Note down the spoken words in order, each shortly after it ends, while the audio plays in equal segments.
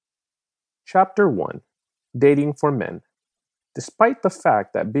Chapter 1. Dating for Men. Despite the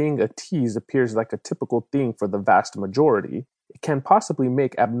fact that being a tease appears like a typical thing for the vast majority, it can possibly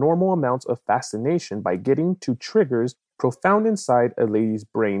make abnormal amounts of fascination by getting to triggers profound inside a lady's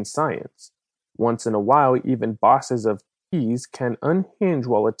brain science. Once in a while, even bosses of tease can unhinge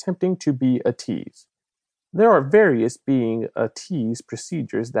while attempting to be a tease. There are various being a tease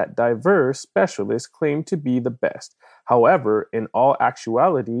procedures that diverse specialists claim to be the best. However, in all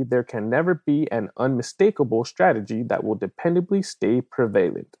actuality, there can never be an unmistakable strategy that will dependably stay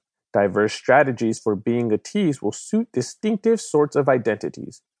prevalent. Diverse strategies for being a tease will suit distinctive sorts of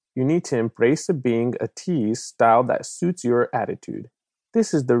identities. You need to embrace a being a tease style that suits your attitude.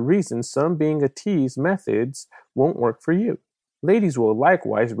 This is the reason some being a tease methods won't work for you. Ladies will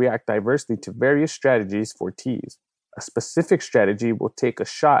likewise react diversely to various strategies for tease. A specific strategy will take a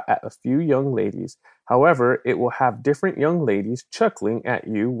shot at a few young ladies. However, it will have different young ladies chuckling at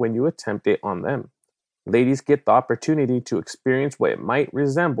you when you attempt it on them. Ladies get the opportunity to experience what it might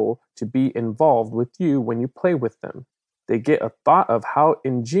resemble to be involved with you when you play with them. They get a thought of how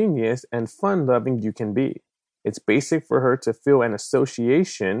ingenious and fun-loving you can be. It's basic for her to feel an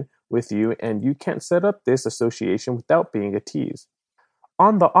association with you, and you can't set up this association without being a tease.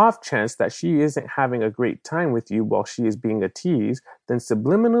 On the off chance that she isn't having a great time with you while she is being a tease, then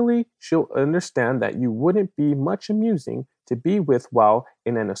subliminally she'll understand that you wouldn't be much amusing to be with while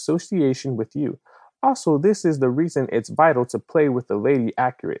in an association with you. Also, this is the reason it's vital to play with the lady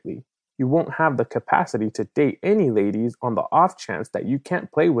accurately. You won't have the capacity to date any ladies on the off chance that you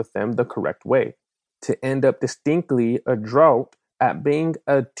can't play with them the correct way. To end up distinctly adroit at being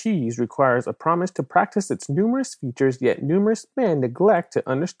a tease requires a promise to practice its numerous features, yet numerous men neglect to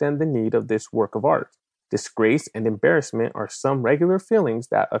understand the need of this work of art. Disgrace and embarrassment are some regular feelings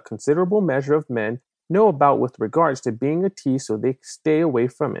that a considerable measure of men know about with regards to being a tease, so they stay away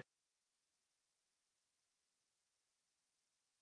from it.